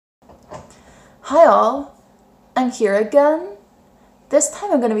Hi all, I'm here again. This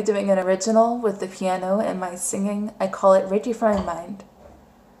time I'm going to be doing an original with the piano and my singing. I call it Reiki for My Mind.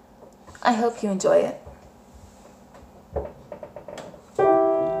 I hope you enjoy it.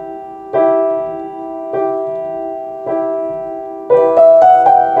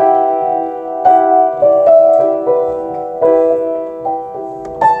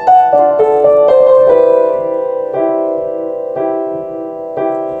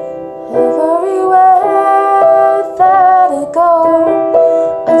 Everywhere that I go,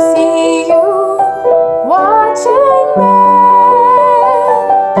 I see you watching me.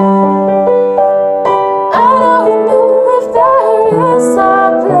 I don't know if there is a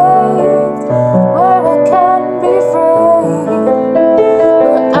place where I can be free,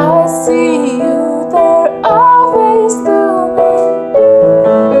 but I see you there always through me,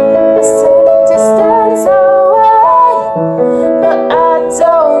 a certain distance away, but I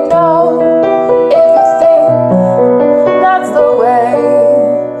don't know if you think that's the way.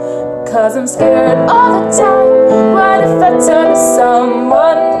 'Cause I'm scared all the time. What if I turn to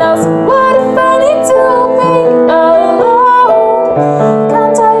someone else? What if I need to be alone?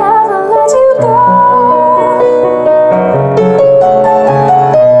 Can't I ever let you go?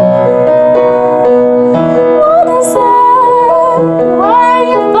 What is it? Why are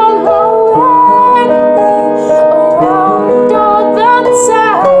you following me around all the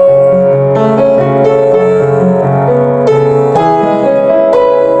time?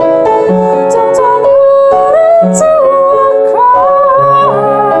 Don't turn it into a cry,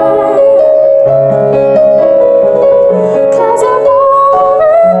 'cause I've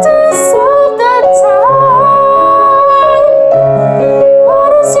already said the time.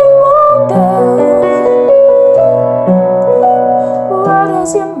 What is your motive? What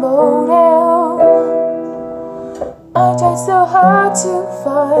is your motive? I tried so hard to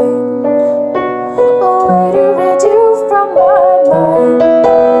find a way to rid you from my mind.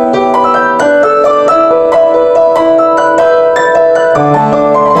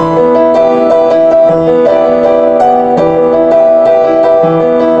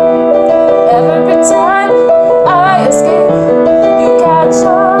 Every time I escape, you catch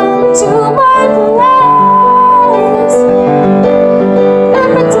on to my place.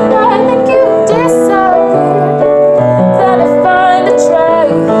 Every time I think you disappear, then I find a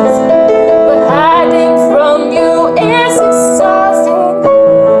trace. But hiding from you is exhausting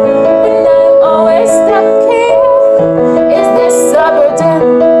when I'm always stuck here. Is this a burden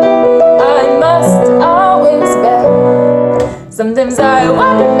I must always bear? Sometimes I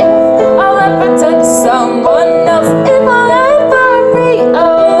wonder if I'll ever turn to someone else, if I'll ever be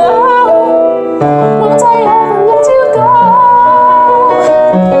alone. Won't I ever let you go?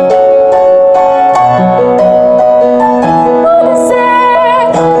 What is it?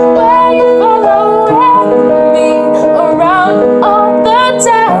 Why are you following me around all the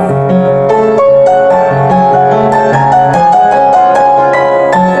time?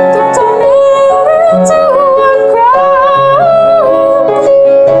 Don't turn it into a crime,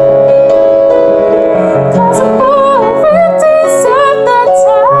 'cause I've already said the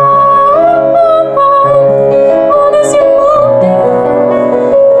time. What is your motive?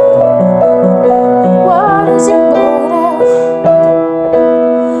 What is your motive?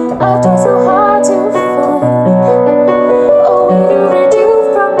 I try so hard to find a way to rid you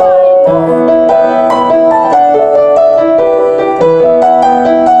from my mind.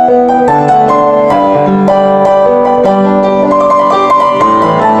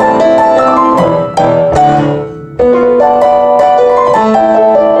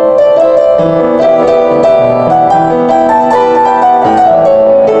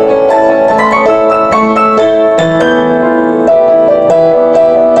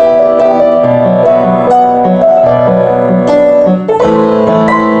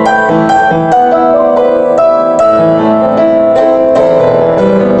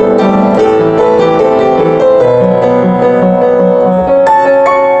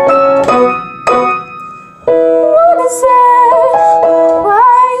 What is it? Why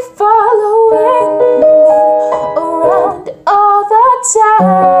are you following me around all the time?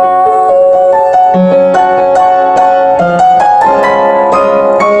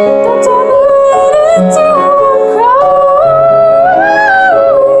 Don't turn it into a crime,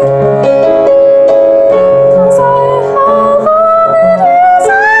 'cause I have already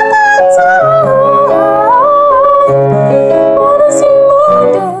said the time. What is your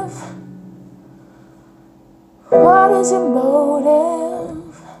motive? What is your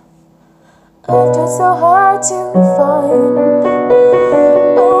motive? I've tried so hard to find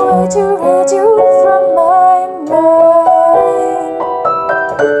a way to rid you from my mind.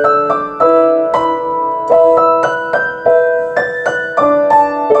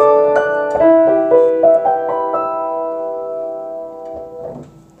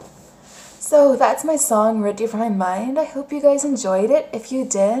 that's my song, Ready for My Mind. I hope you guys enjoyed it. If you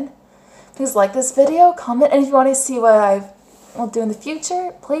did, please like this video, comment, and if you want to see what I will do in the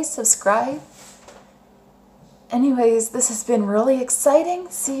future, please subscribe. Anyways, this has been really exciting.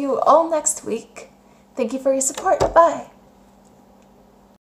 See you all next week. Thank you for your support. Bye.